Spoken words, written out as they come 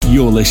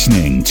You're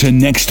listening to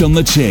Next on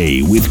the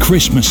Tee with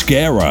Chris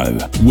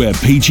Mascaro, where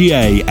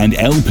PGA and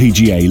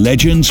LPGA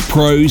legends,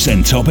 pros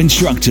and top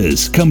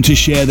instructors come to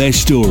share their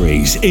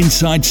stories,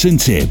 insights and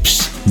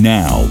tips.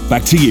 Now,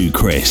 back to you,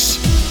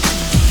 Chris.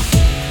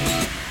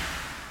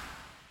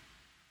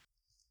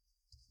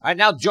 All right,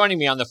 now joining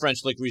me on the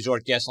French Lick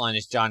Resort guest line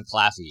is Jon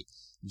Claffey.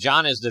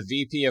 Jon is the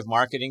VP of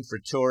Marketing for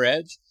Tour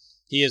Edge.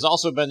 He has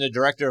also been the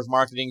Director of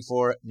Marketing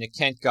for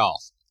Nikent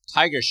Golf,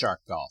 Tiger Shark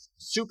Golf,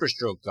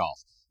 Superstroke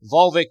Golf,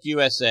 Volvic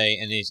USA,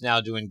 and he's now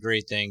doing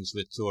great things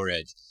with Tour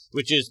Edge,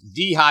 which is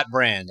the hot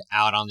brand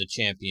out on the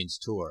Champions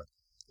Tour.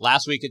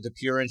 Last week at the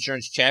Pure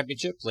Insurance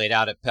Championship, played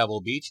out at Pebble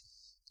Beach,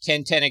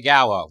 Ken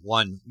Tanegawa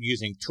won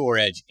using Tour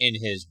Edge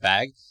in his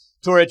bag.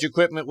 Tour Edge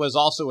equipment was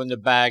also in the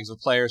bags of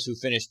players who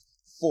finished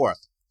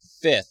 4th,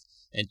 5th,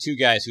 and 2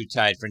 guys who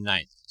tied for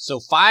 9th.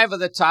 So 5 of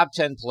the top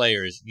 10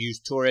 players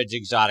used Tour Edge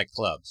exotic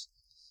clubs.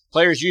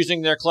 Players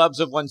using their clubs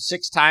have won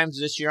 6 times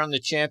this year on the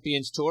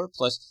Champions Tour,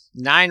 plus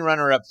 9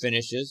 runner-up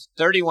finishes,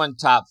 31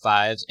 top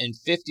 5s, and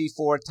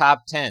 54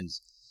 top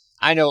 10s.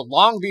 I know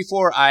long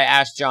before I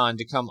asked Jon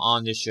to come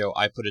on this show,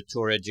 I put a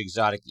Tour Edge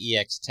Exotic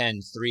EX10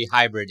 3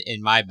 Hybrid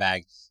in my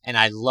bag, and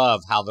I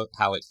love how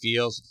it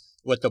feels,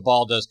 what the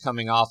ball does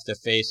coming off the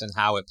face, and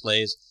how it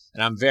plays.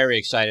 And I'm very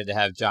excited to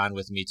have Jon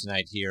with me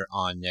tonight here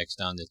on Next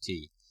on the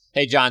Tee.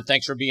 Hey, Jon,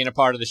 thanks for being a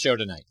part of the show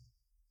tonight.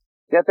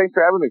 Yeah, thanks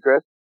for having me,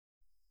 Chris.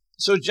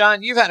 So,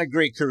 Jon, you've had a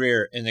great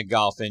career in the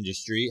golf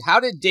industry. How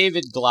did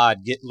David Glod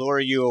lure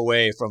you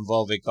away from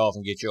Volvic Golf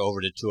and get you over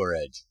to Tour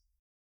Edge?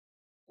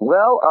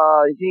 Well,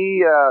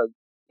 he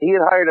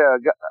had hired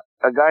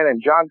a guy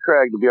named Jon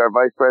Craig to be our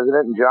vice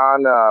president, and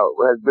Jon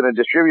has been a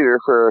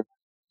distributor for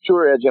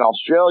Tour Edge in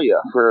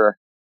Australia for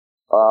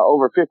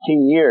over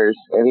 15 years,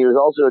 and he was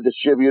also a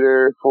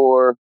distributor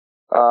for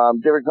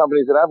different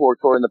companies that I've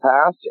worked for in the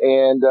past.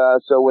 And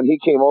so when he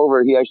came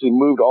over, he actually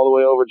moved all the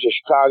way over to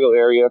Chicago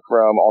area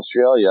from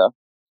Australia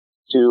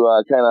to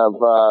kind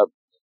of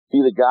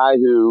be the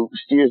guy who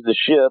steers the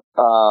ship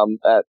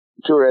at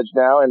Tour Edge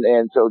now.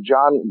 And so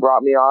Jon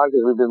brought me on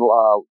because we've been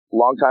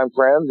longtime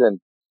friends, and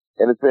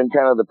it's been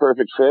kind of the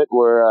perfect fit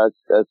where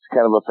it's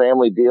kind of a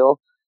family deal.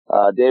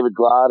 David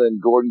Glod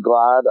and Gordon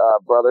Glod,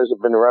 brothers,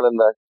 have been running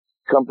the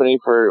company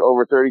for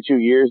over 32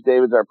 years.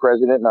 David's our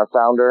president and our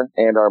founder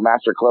and our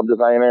master club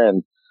designer,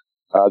 and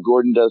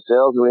Gordon does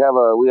sales. And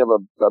we have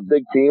a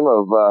big team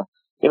of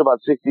about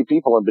 60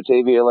 people in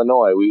Batavia,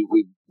 Illinois.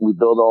 We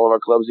build all of our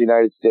clubs in the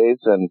United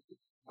States, and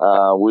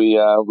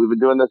we've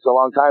been doing this a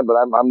long time. But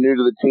I'm new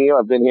to the team.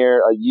 I've been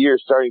here a year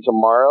starting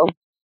tomorrow,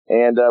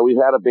 and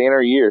we've had a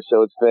banner year,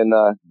 so it's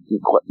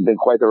been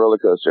quite the roller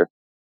coaster.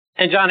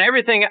 And Jon,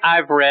 everything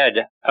I've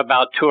read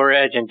about Tour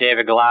Edge and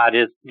David Glod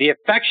is the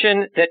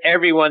affection that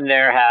everyone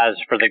there has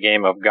for the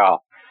game of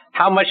golf.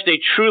 How much they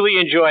truly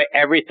enjoy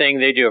everything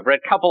they do. I've read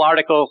a couple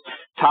articles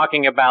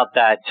talking about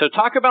that. So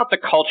talk about the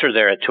culture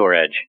there at Tour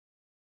Edge.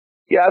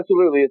 Yeah,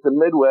 absolutely. It's a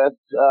Midwest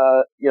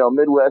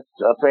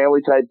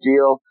family type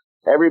deal.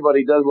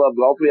 Everybody does love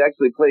golf. We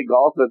actually play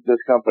golf at this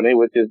company,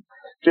 which is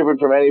different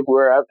from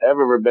anywhere I've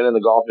ever been in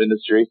the golf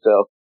industry.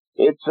 So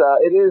it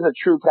is a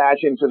true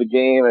passion for the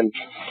game. And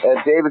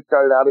David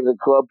started out as a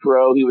club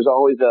pro. He was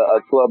always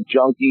a club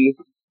junkie.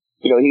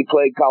 You know, he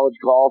played college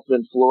golf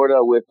in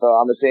Florida with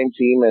on the same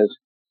team as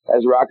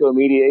Rocco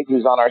Mediate,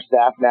 who's on our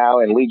staff now,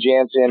 and Lee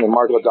Jansen and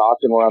Marco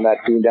Dawson were on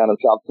that team down in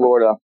South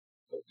Florida.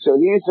 So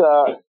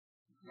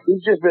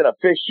he's just been a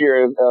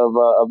fixture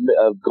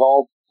of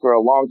golf for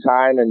a long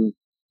time. And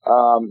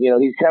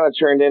he's kind of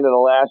turned into the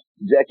last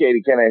decade.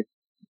 He kind of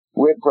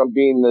went from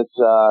being this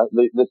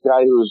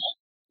guy who's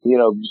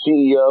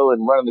CEO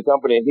and running the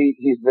company, and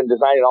he's been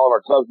designing all of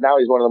our clubs. Now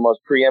he's one of the most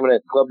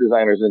preeminent club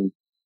designers in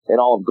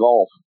all of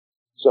golf.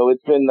 So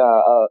it's been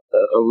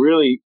a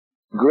really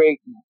great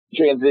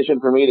transition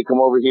for me to come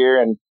over here.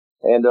 And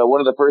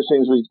one of the first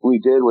things we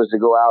did was to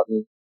go out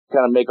and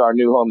kind of make our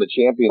new home the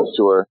Champions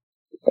Tour.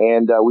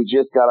 And we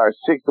just got our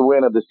 6th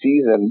win of the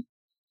season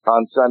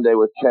on Sunday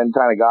with Ken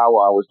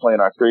Tanegawa was playing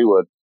our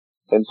 3-wood.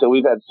 And so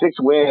we've had 6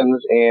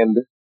 wins and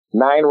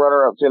 9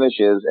 runner-up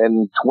finishes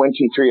and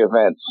 23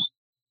 events.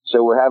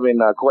 So we're having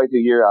quite the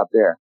year out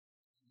there.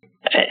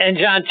 And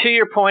Jon, to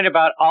your point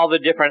about all the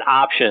different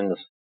options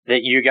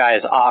that you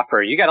guys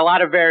offer, you got a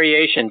lot of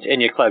variations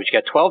in your clubs.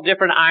 You got 12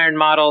 different iron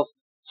models,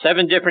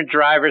 7 different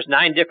drivers,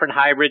 9 different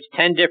hybrids,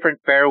 10 different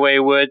fairway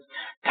woods.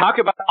 Talk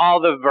about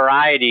all the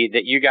variety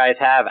that you guys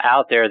have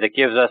out there that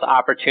gives us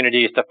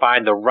opportunities to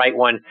find the right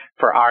one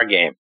for our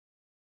game.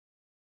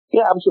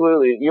 Yeah,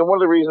 absolutely. One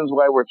of the reasons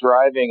why we're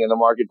thriving in the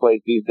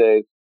marketplace these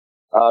days,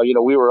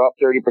 we were up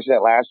 30%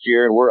 last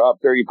year, and we're up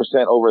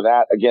 30% over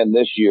that again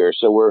this year.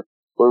 So we're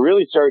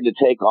really starting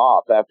to take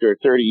off after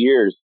 30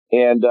 years.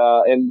 And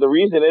the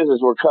reason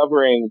is we're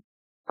covering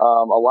a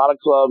lot of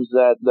clubs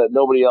that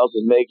nobody else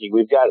is making.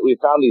 We've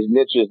found these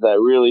niches that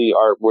really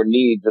were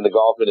needs in the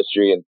golf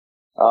industry. And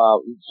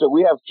so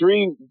we have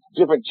 3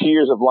 different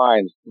tiers of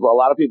lines. A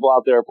lot of people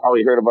out there have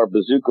probably heard of our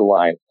Bazooka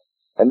line.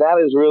 And that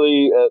is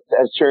really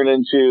has turned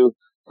into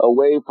a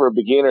way for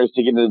beginners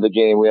to get into the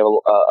game. We have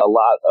a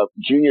lot of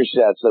junior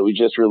sets that we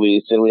just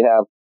released, and we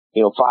have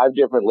 5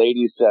 different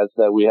ladies sets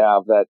that we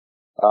have that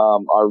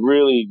are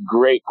really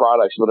great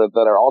products, but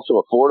that are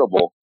also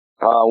affordable.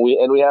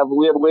 We have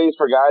ways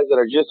for guys that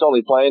are just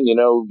only playing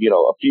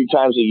a few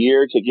times a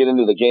year to get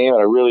into the game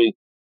at a really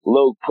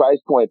low price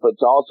point, but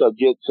to also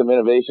get some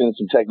innovation and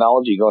some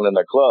technology going in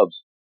their clubs.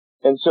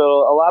 And so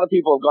a lot of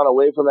people have gone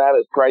away from that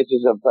as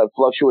prices have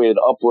fluctuated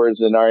upwards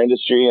in our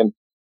industry, and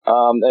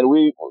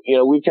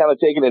we've kind of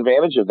taken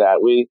advantage of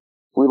that. We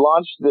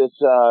launched this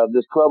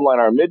club line,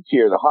 our mid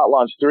tier, the Hot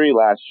Launch 3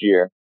 last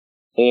year,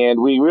 and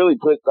we really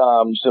put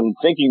some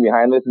thinking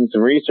behind this and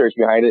some research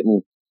behind it,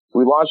 and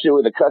we launched it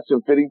with a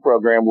custom fitting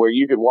program where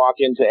you could walk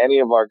into any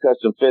of our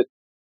custom fit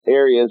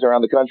areas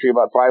around the country,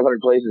 about 500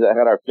 places that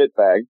had our fit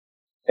bag,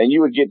 and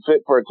you would get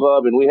fit for a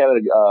club, and we had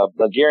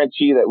a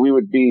guarantee that we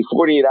would be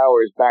 48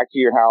 hours back to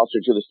your house or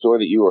to the store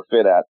that you were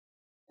fit at.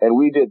 And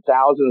we did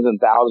thousands and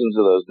thousands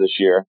of those this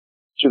year,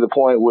 to the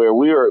point where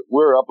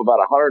we're up about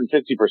 150%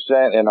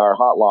 in our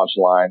Hot Launch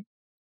line.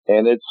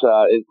 And it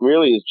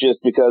really is just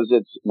because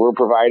we're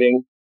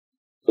providing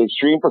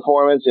extreme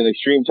performance and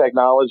extreme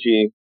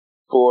technology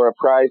for a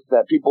price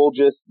that people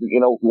just,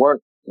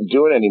 weren't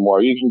doing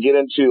anymore. You can get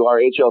into our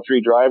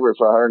HL3 driver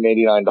for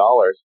 $189,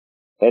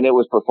 and it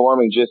was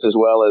performing just as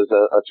well as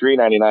a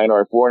 $399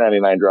 or a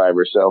 $499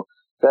 driver. So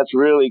that's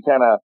really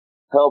kind of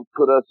helped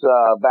put us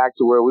back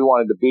to where we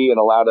wanted to be and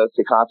allowed us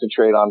to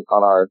concentrate on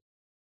our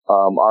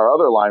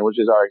other line, which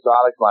is our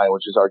exotic line,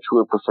 which is our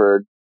tour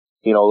preferred,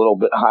 a little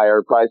bit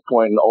higher price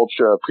point and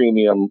ultra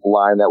premium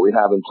line that we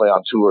have in play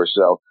on tour.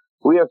 So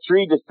we have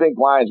 3 distinct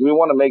lines. We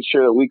want to make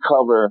sure that we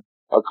cover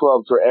a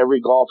club for every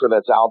golfer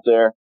that's out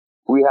there.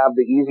 We have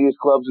the easiest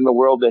clubs in the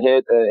world to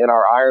hit in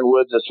our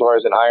ironwoods as far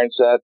as an iron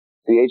set.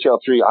 The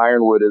HL3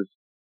 ironwood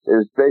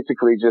is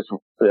basically just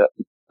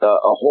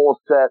a whole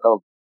set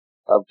of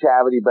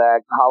cavity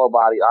back, hollow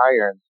body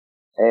irons.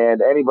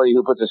 And anybody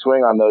who puts a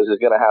swing on those is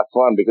going to have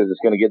fun because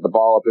it's going to get the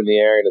ball up in the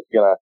air and it's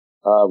going to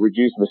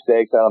reduce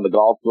mistakes out on the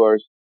golf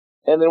course.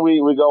 And then we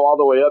go all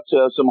the way up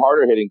to some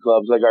harder hitting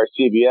clubs like our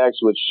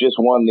CBX, which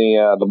just won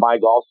the My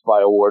Golf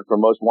Spy Award for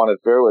Most Wanted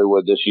Fairway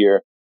Wood this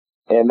year.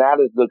 And that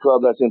is the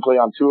club that's in play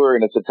on tour,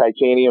 and it's a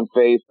titanium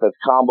face that's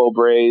combo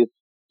brazed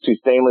to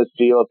stainless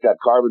steel. It's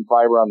got carbon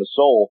fiber on the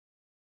sole.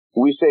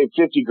 We saved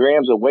 50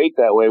 grams of weight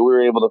that way. We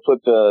were able to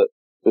put the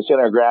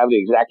center of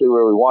gravity exactly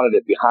where we wanted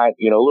it, behind,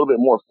 a little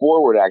bit more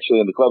forward actually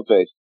in the club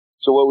face.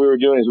 So what we were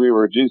doing is we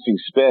were reducing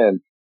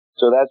spin.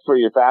 So that's for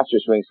your faster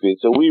swing speed.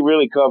 So we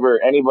really cover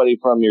anybody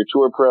from your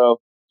tour pro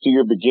to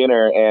your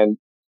beginner, and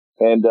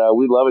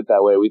we love it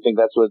that way. We think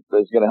that's what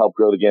is going to help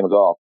grow the game of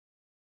golf.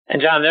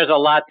 And John, there's a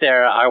lot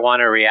there I want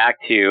to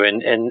react to.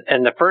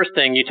 And the first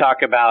thing you talk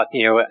about,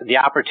 the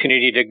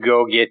opportunity to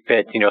go get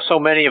fit. So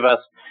many of us,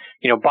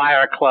 buy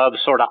our clubs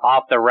sort of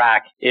off the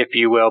rack, if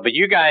you will. But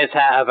you guys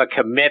have a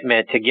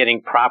commitment to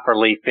getting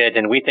properly fit,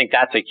 and we think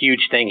that's a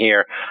huge thing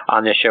here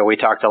on this show. We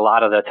talked to a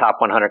lot of the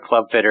top 100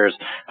 club fitters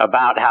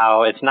about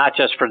how it's not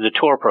just for the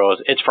tour pros,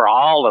 it's for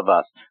all of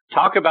us.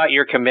 Talk about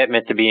your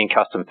commitment to being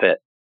custom fit.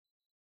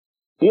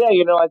 Yeah,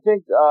 I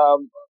think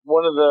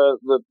one of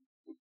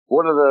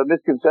the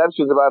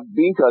misconceptions about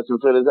being custom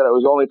fit is that it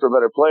was only for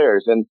better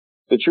players. And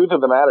the truth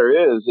of the matter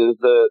is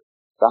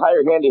the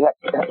higher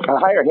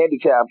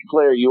handicap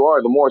player you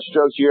are, the more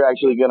strokes you're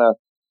actually gonna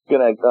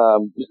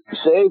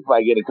save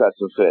by getting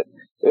custom fit.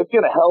 It's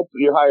gonna help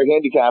your higher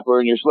handicapper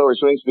and your slower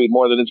swing speed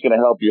more than it's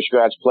gonna help your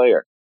scratch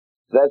player.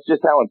 That's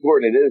just how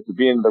important it is to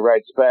be in the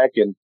right spec,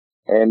 and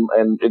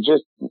it's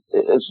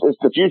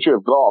the future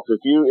of golf.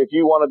 If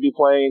you want to be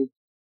playing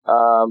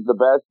the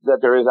best that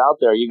there is out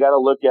there, you got to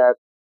look at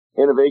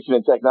innovation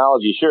and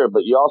technology, sure,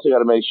 but you also got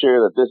to make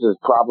sure that this is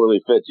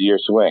properly fit to your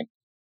swing.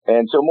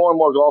 And so more and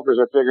more golfers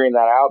are figuring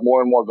that out.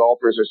 More and more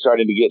golfers are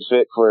starting to get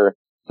fit for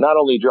not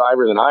only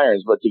drivers and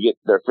irons, but to get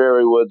their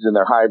fairway woods and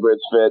their hybrids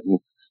fit. And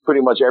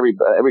pretty much every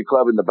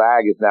club in the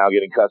bag is now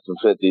getting custom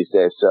fit these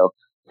days. So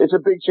it's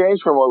a big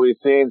change from what we've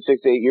seen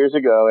 6 to 8 years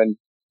ago.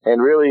 And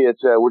really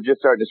we're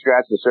just starting to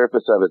scratch the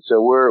surface of it.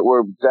 So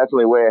we're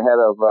definitely way ahead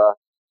of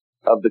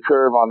the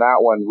curve on that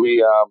one.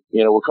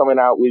 We're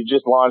coming out. We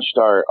just launched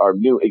our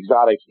new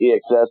exotic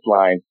EXS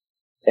line.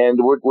 And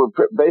we're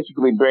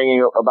basically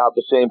bringing about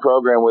the same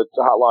program with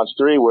Hot Launch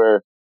 3,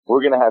 where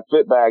we're going to have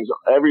fit bags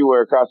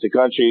everywhere across the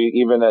country,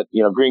 even at,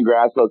 green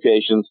grass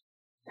locations.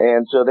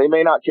 And so they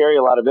may not carry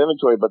a lot of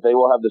inventory, but they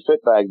will have the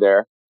fit bag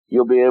there.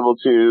 You'll be able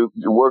to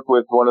work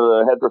with one of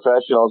the head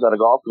professionals at a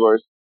golf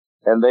course,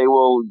 and they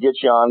will get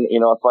you on,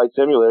 a flight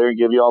simulator and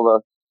give you all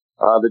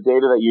the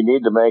data that you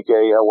need to make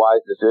a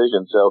wise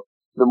decision. So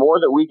the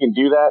more that we can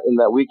do that, and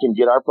that we can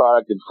get our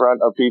product in front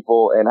of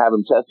people and have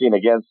them testing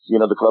against,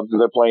 the clubs that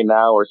they're playing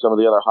now or some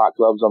of the other hot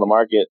clubs on the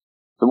market,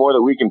 the more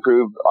that we can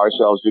prove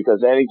ourselves,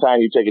 because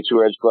anytime you take a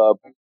two-edge club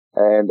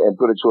and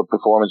put it to a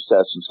performance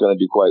test, it's going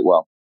to do quite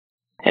well.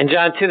 And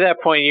John, to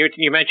that point,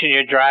 you mentioned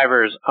your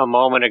drivers a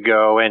moment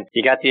ago, and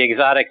you got the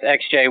Exotics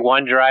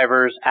XJ1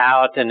 drivers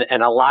out and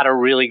a lot of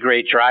really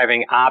great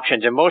driving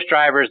options. And most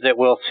drivers that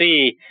we'll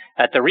see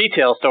at the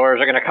retail stores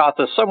are going to cost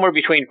us somewhere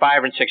between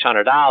 $500 and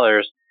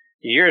 $600.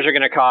 Yours are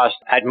going to cost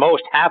at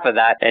most half of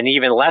that and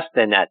even less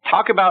than that.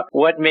 Talk about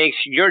what makes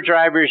your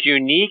drivers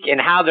unique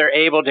and how they're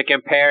able to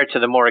compare to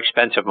the more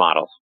expensive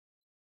models.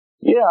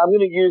 Yeah, I'm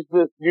going to use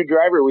this new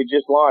driver we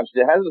just launched.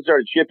 It hasn't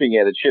started shipping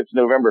yet. It ships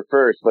November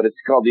 1st, but it's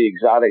called the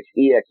Exotics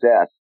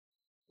EXS.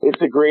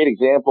 It's a great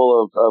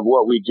example of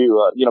what we do.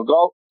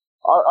 Golf,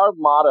 our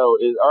motto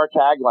is, our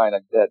tagline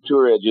at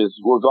Tour Edge is,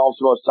 we're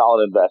golf's most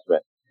solid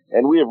investment.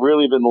 And we have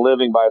really been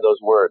living by those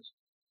words.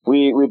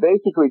 We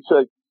basically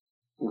took,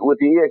 with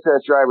the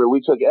EXS driver,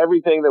 we took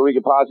everything that we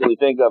could possibly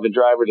think of in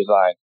driver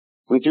design.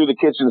 We threw the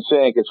kitchen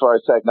sink as far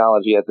as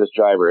technology at this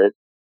driver.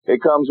 It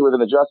comes with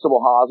an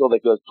adjustable hosel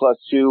that goes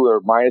 +2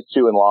 or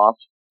 -2 in loft.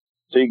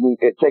 So you can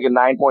take a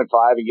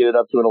 9.5 and get it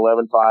up to an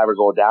 11.5 or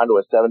go down to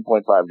a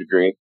 7.5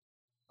 degree.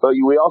 But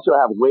we also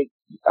have weights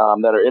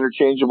that are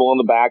interchangeable in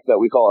the back that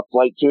we call a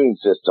flight tuning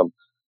system.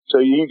 So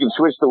you can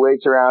switch the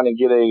weights around and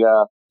get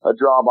a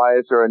draw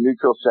bias or a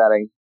neutral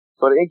setting.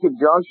 But in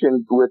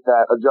conjunction with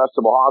that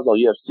adjustable hosel,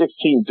 you have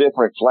 16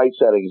 different flight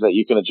settings that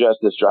you can adjust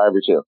this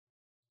driver to.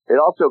 It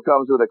also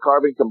comes with a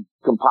carbon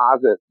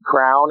composite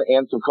crown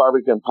and some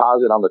carbon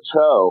composite on the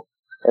toe.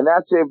 And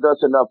that saved us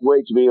enough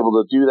weight to be able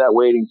to do that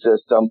weighting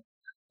system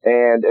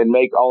and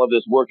make all of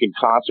this work in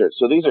concert.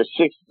 So there's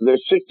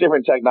six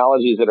different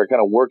technologies that are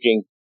kind of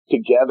working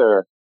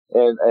together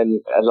and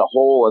as a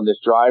whole in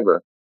this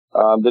driver.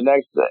 The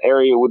next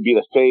area would be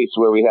the face,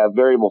 where we have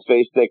variable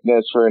face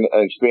thickness for an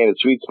expanded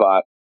sweet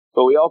spot.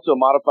 But we also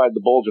modified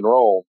the bulge and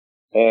roll,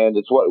 and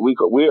it's what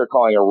we are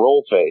calling a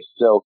roll face.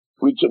 So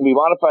we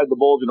modified the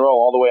bulge and roll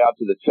all the way out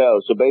to the toe.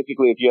 So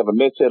basically, if you have a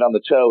miss hit on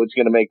the toe, it's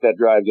going to make that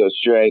drive go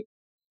straight.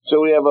 So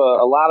we have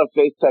a lot of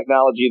face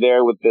technology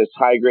there with this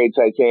high-grade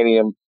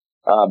titanium,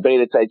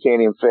 beta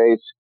titanium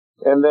face.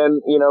 And then,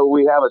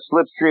 we have a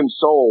slipstream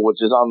sole, which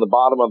is on the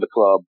bottom of the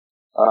club.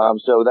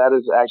 So that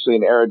is actually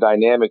an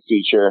aerodynamic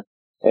feature.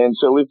 And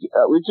so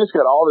we've just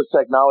got all this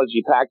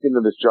technology packed into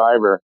this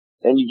driver,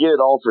 and you get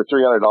it all for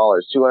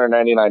 $300,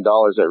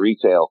 $299 at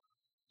retail.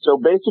 So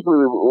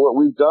basically, what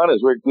we've done is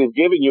we've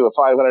given you a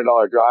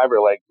 $500 driver,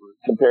 like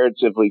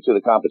comparatively to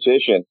the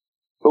competition,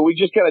 but we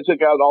just kind of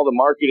took out all the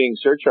marketing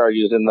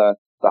surcharges and the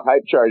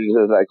hype charges,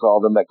 as I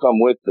call them, that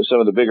come with some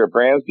of the bigger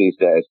brands these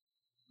days.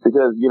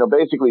 Because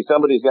basically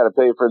somebody's got to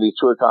pay for these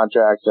tour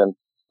contracts and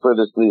for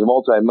these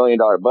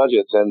multi-million-dollar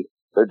budgets, and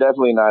they're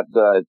definitely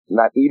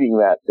not eating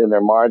that in their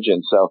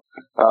margin. So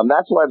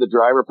that's why the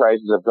driver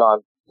prices have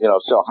gone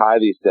so high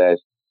these days.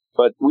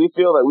 But we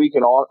feel that we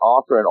can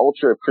offer an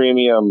ultra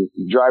premium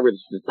driver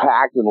that's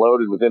packed and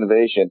loaded with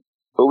innovation,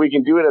 but we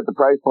can do it at the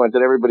price point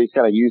that everybody's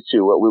kind of used to,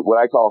 what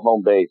I call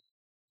home base.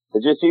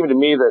 It just seemed to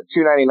me that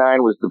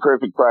 $299 was the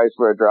perfect price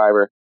for a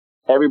driver.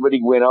 Everybody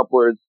went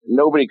upwards.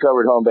 Nobody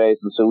covered home base.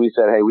 And so we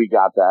said, hey, we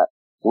got that.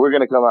 We're going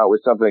to come out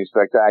with something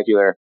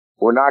spectacular.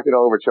 We're not going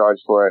to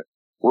overcharge for it.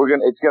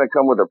 It's going to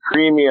come with a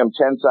premium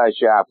 10-size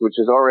shaft, which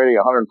is already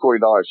a $140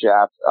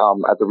 shaft,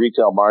 at the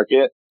retail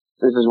market.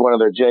 This is one of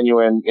their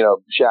genuine,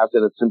 shafts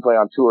that it's in play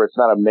on tour. It's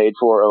not a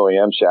made-for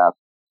OEM shaft.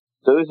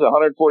 So this is a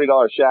 $140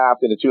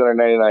 shaft and a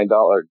 $299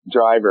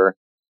 driver,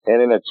 and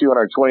in a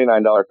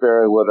 $229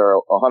 fairway with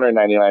a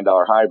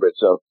 $199 hybrid.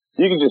 So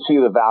you can just see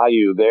the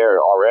value there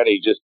already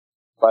just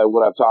by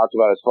what I've talked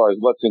about as far as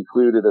what's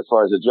included, as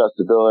far as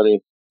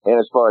adjustability, and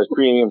as far as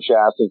premium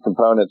shafts and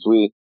components.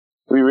 We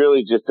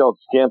really just don't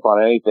skimp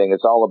on anything.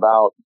 It's all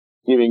about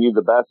giving you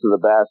the best of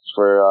the best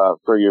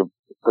for your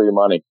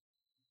money.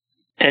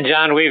 And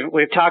John,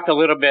 we've talked a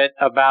little bit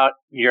about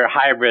your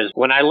hybrids.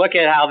 When I look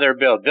at how they're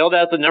built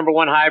as the number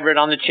one hybrid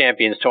on the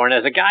Champions Tour, and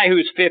as a guy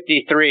who's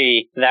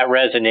 53, that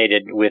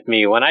resonated with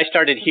me. When I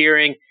started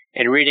hearing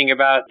and reading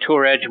about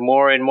Tour Edge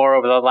more and more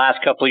over the last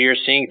couple of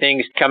years, seeing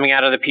things coming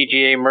out of the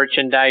PGA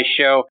merchandise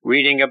show,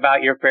 reading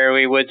about your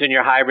fairway woods and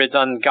your hybrids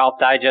on Golf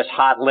Digest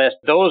hot list.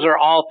 Those are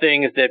all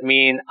things that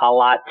mean a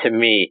lot to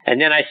me. And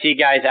then I see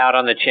guys out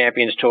on the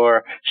Champions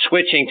Tour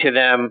switching to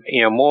them,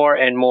 more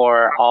and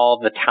more all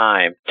the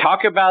time.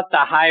 Talk about the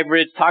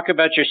hybrids. Talk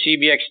about your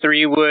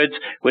CBX3 woods,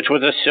 which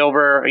was a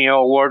silver,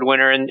 award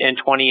winner in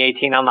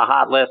 2018 on the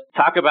hot list.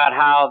 Talk about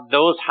how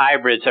those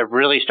hybrids have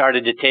really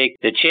started to take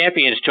the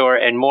Champions Tour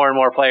and more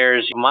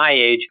players my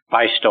age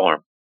by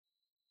storm.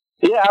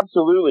 Yeah,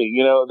 absolutely.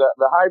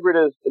 The hybrid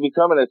has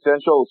become an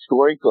essential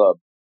scoring club.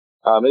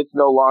 It's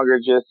no longer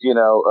just,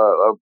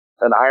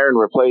 an iron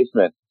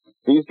replacement.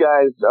 These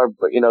guys on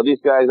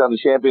the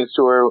Champions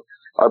Tour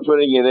are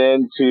putting it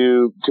in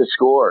to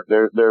score.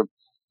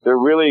 They're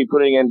really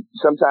putting in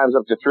sometimes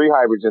up to 3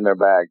 hybrids in their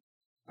bag.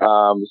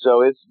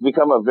 So it's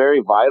become a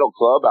very vital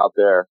club out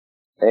there.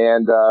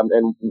 And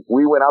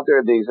we went out there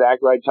at the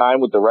exact right time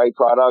with the right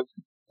product.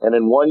 And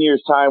in 1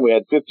 year's time, we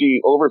had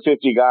over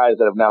 50 guys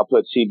that have now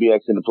put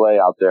CBX into play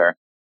out there.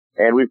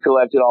 And we've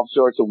collected all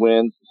sorts of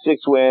wins,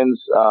 6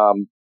 wins,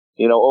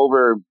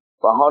 over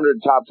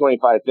 100 top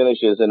 25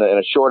 finishes in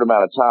a short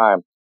amount of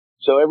time.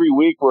 So every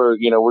week we're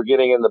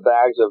getting in the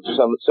bags of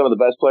some of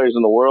the best players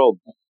in the world.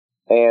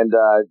 And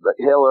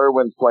Hale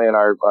Irwin's playing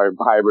our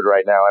hybrid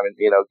right now. I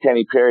mean,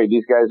 Kenny Perry,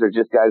 these guys are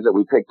just guys that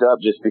we picked up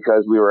just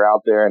because we were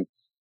out there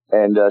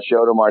and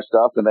showed them our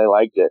stuff and they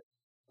liked it.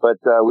 But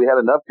we had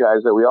enough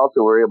guys that we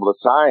also were able to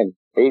sign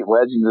 8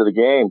 legends of the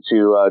game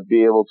to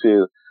be able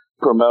to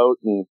promote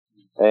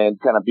and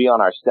kind of be on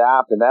our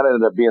staff. And that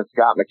ended up being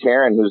Scott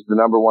McCarron, who's the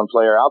number 1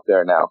 player out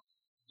there now.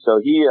 So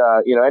he,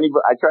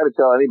 I try to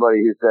tell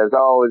anybody who says,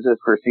 "Oh, is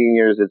this for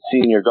seniors? It's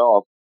senior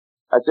golf."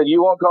 I said,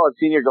 you won't call it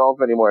senior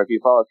golf anymore if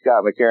you follow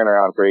Scott McCarron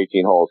around for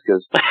 18 holes,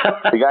 because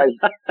the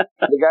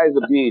guy's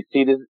a beast.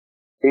 He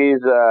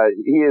is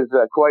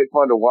quite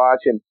fun to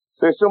watch, and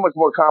there's so much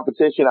more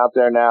competition out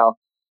there now.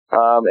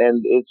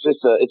 And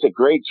it's a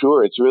great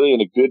tour. It's really in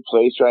a good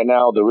place right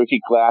now. The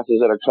rookie classes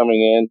that are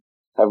coming in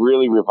have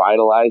really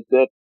revitalized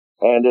it,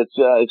 and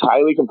it's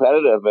highly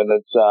competitive, and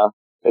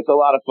it's a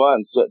lot of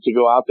fun to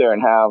go out there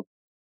and have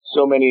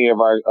so many of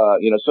our,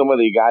 so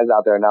many guys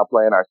out there now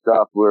playing our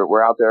stuff.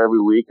 We're out there every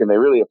week, and they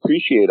really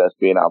appreciate us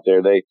being out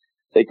there.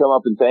 They come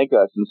up and thank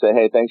us and say,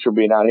 "Hey, thanks for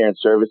being out here and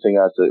servicing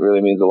us. It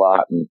really means a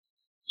lot." And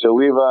so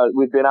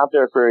we've been out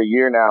there for a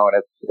year now,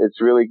 and it's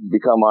really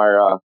become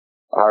our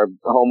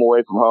home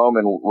away from home,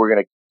 and we're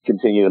going to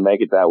continue to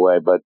make it that way.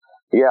 But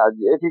yeah,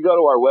 if you go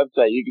to our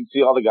website, you can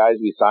see all the guys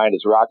we signed.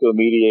 It's Rocco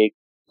Mediate,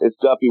 it's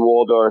Duffy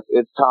Waldorf,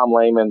 it's Tom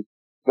Lehman,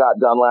 Scott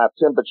Dunlap,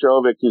 Tim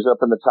Petrovic, who's up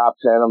in the top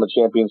 10 on the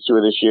Champions Tour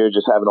this year,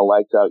 just having a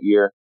lights out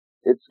year.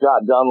 It's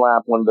Scott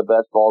Dunlap, one of the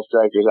best ball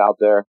strikers out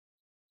there.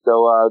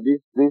 So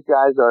these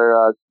guys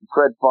are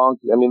Fred Funk.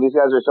 I mean, these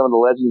guys are some of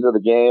the legends of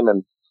the game,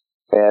 and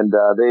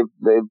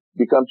they've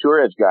become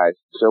Tour Edge guys.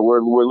 So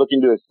we're looking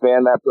to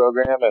expand that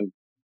program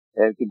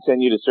and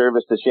continue to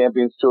service the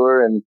Champions Tour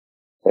and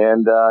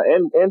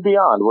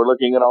beyond. We're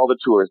looking at all the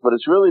tours, but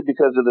it's really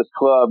because of this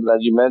club,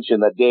 as you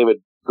mentioned, that David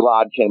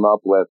Glod came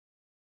up with.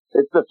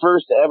 It's the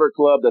first ever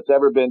club that's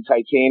ever been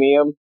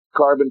titanium,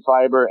 carbon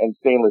fiber, and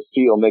stainless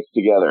steel mixed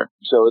together.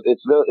 So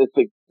it's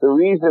the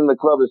reason the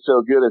club is so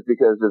good is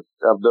because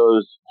of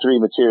those 3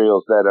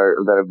 materials that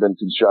have been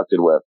constructed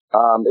with.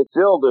 It's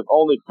still the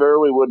only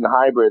fairway wooden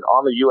hybrid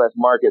on the U.S.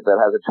 market that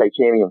has a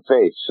titanium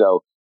face.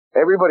 So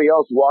everybody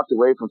else walked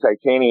away from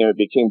titanium. It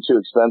became too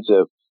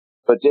expensive.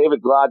 But David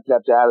Glod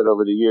kept at it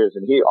over the years,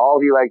 and all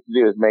he likes to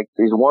do is make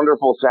these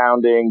wonderful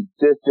sounding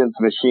distance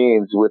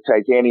machines with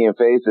titanium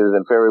faces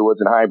and fairway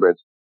woods and hybrids.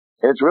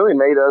 And it's really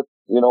made us,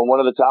 one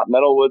of the top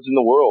metal woods in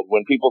the world.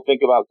 When people think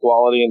about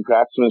quality and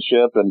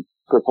craftsmanship and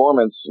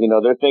performance,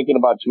 they're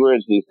thinking about Tour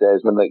Edge these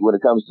days when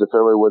it comes to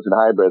fairway woods and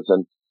hybrids.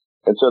 And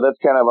so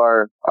that's kind of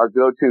our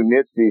go-to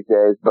niche these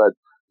days. But,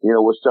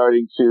 we're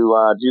starting to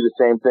do the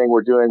same thing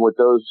we're doing with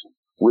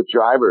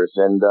drivers,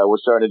 and we're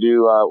starting to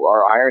do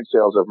our iron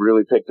sales have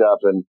really picked up,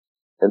 and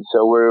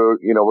so we're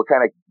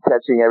kind of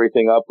catching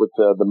everything up with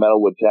the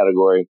metalwood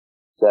category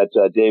that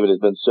David has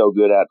been so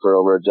good at for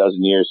over a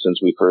dozen years since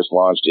we first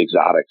launched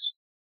Exotics.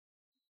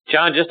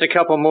 John, just a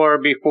couple more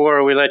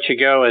before we let you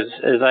go.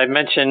 As I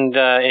mentioned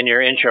in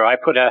your intro, I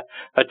put a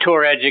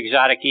Tour Edge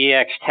Exotic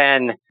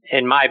EX10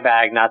 in my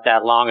bag not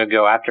that long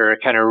ago after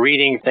kind of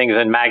reading things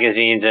in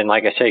magazines and,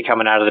 like I say,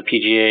 coming out of the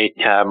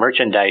PGA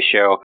merchandise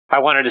show. I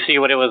wanted to see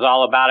what it was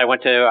all about. I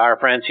went to our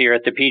friends here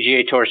at the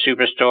PGA Tour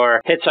Superstore,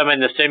 hit some in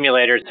the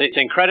simulators. It's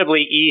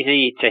incredibly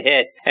easy to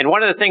hit. And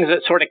one of the things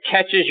that sort of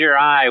catches your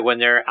eye when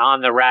they're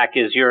on the rack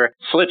is your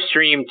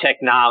slipstream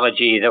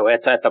technology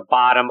that's at the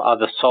bottom of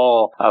the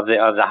sole of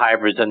the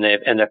hybrids and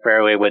the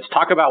fairway woods.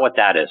 Talk about what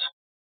that is.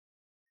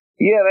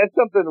 Yeah, that's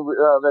something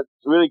that's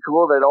really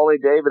cool that only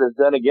David has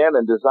done again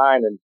in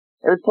design, and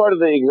it's part of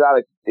the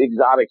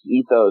exotics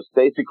ethos.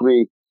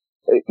 Basically,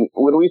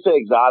 when we say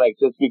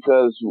exotics, it's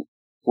because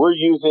we're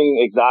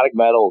using exotic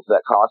metals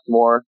that cost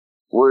more.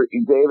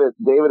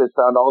 David has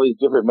found all these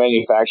different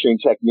manufacturing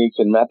techniques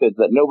and methods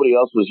that nobody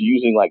else was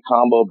using, like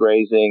combo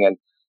brazing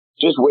and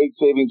just weight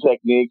saving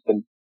techniques.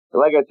 And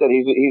like I said,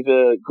 he's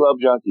a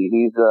club junkie.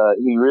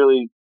 He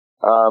really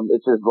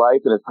it's his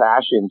life and his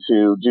passion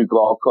to do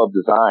golf club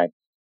design.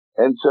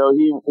 And so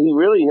he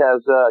really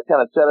has kind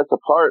of set us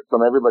apart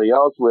from everybody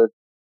else with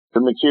the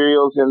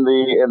materials and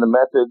the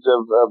methods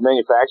of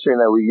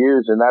manufacturing that we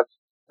use, and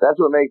that's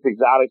what makes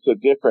Exotic so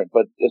different.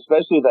 But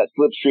especially that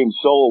slipstream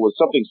sole was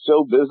something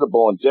so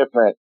visible and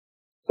different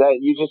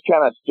that you just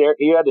kind of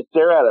you had to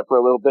stare at it for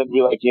a little bit and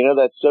be like,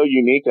 that's so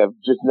unique. I've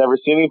just never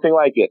seen anything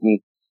like it. And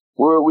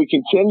we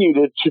continue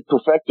to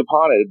perfect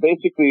upon it.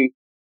 Basically,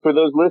 for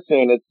those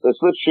listening, it's the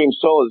slipstream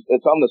sole.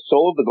 It's on the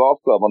sole of the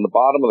golf club, on the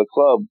bottom of the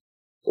club,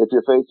 if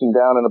you're facing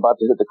down and about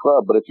to hit the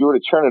club. But if you were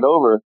to turn it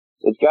over,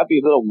 it's got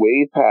these little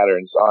wave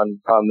patterns on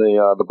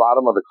the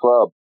bottom of the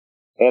club.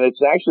 And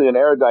it's actually an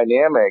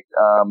aerodynamic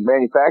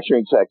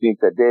manufacturing technique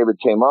that David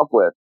came up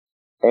with.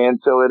 And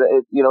so it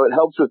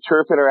helps with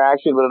turf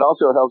interaction, but it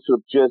also helps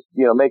with just,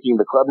 making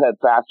the club head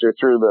faster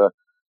through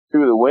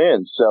the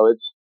wind. So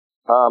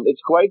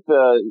it's quite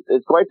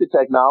the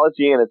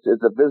technology, and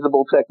it's a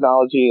visible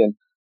technology. And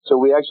so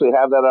we actually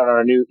have that on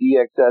our new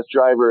EXS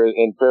driver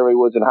in fairway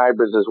woods and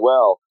hybrids as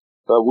well.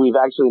 but we've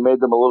actually made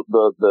them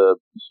the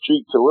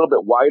streets a little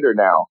bit wider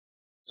now.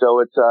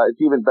 So it's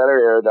even better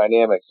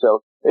aerodynamics.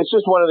 So it's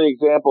just one of the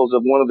examples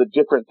of one of the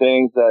different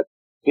things that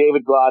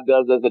David Glod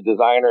does as a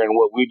designer and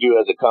what we do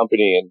as a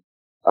company. And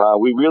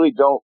we really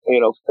don't,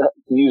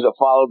 use a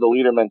follow the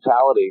leader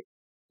mentality.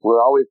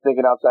 We're always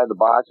thinking outside the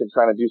box and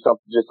trying to do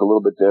something just a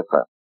little bit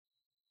different.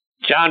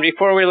 John,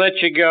 before we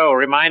let you go,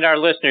 remind our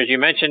listeners, you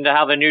mentioned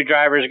how the new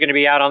drivers are going to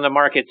be out on the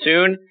market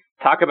soon.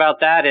 Talk about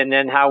that and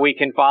then how we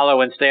can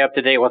follow and stay up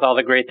to date with all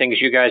the great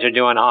things you guys are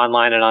doing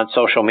online and on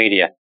social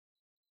media.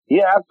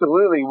 Yeah,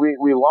 absolutely.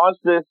 We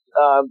launched this,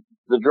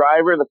 the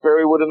driver, the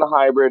fairway wood, and the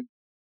hybrid.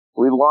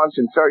 We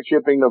launched and start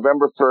shipping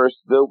November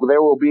 1st.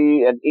 There will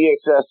be an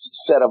EXS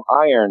set of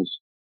irons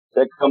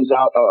that comes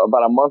out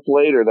about a month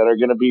later that are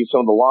going to be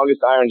some of the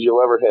longest irons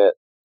you'll ever hit.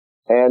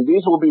 And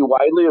these will be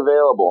widely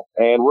available.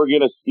 And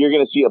you're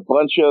going to see a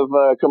bunch of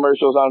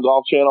commercials on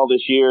Golf Channel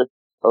this year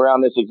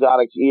around this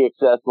exotic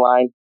EXS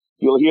line.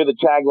 You'll hear the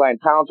tagline,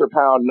 pound for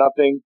pound,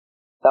 nothing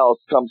else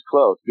comes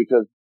close,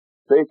 because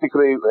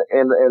basically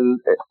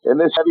in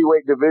this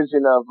heavyweight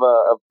division of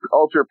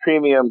ultra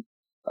premium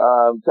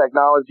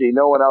technology,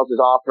 no one else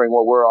is offering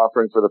what we're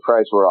offering for the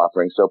price we're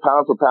offering. So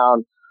pound for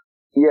pound,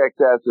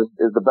 EXS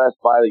is the best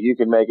buy that you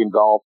can make in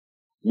golf.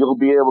 You'll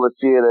be able to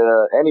see it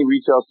at any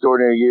retail store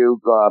near you.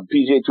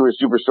 PGA Tour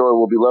Superstore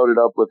will be loaded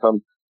up with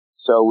them.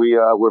 So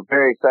we're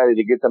very excited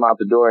to get them out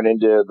the door and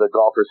into the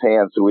golfers'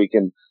 hands so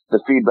the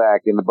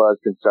feedback and the buzz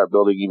can start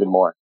building even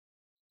more.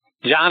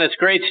 John, it's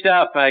great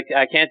stuff. I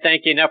can't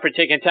thank you enough for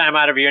taking time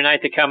out of your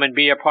night to come and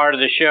be a part of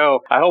the show.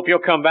 I hope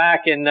you'll come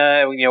back and,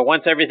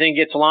 once everything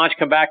gets launched,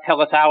 come back,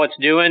 tell us how it's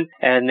doing,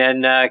 and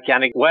then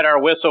kind of wet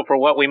our whistle for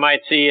what we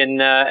might see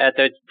at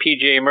the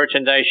PGA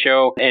Merchandise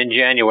Show in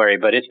January.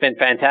 But it's been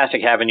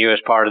fantastic having you as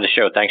part of the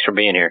show. Thanks for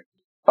being here.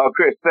 Oh,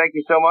 Chris, thank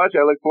you so much.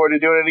 I look forward to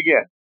doing it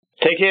again.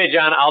 Take care,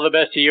 John. All the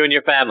best to you and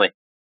your family.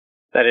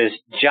 That is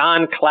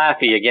Jon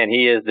Claffey. Again,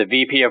 he is the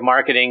VP of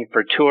Marketing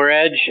for Tour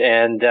Edge.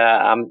 And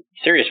I'm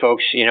serious,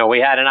 folks. We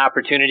had an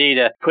opportunity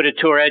to put a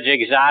Tour Edge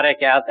exotic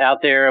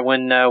out there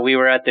when we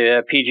were at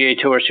the PGA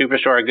Tour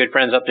Superstore. Our good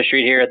friends up the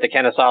street here at the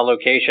Kennesaw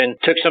location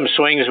took some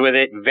swings with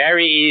it.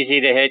 Very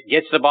easy to hit.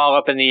 Gets the ball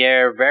up in the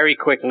air very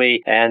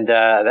quickly. And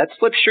that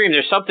slipstream,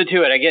 there's something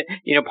to it. I get,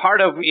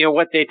 part of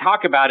what they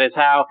talk about is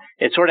how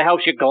it sort of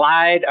helps you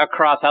glide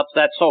across, helps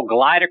that sole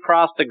glide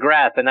across the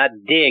grass and not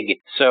dig.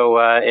 So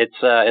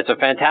it's a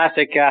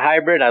fantastic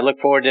hybrid. I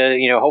look forward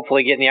to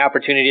hopefully getting the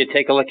opportunity to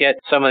take a look at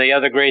some of the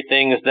other great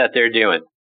things that they're doing.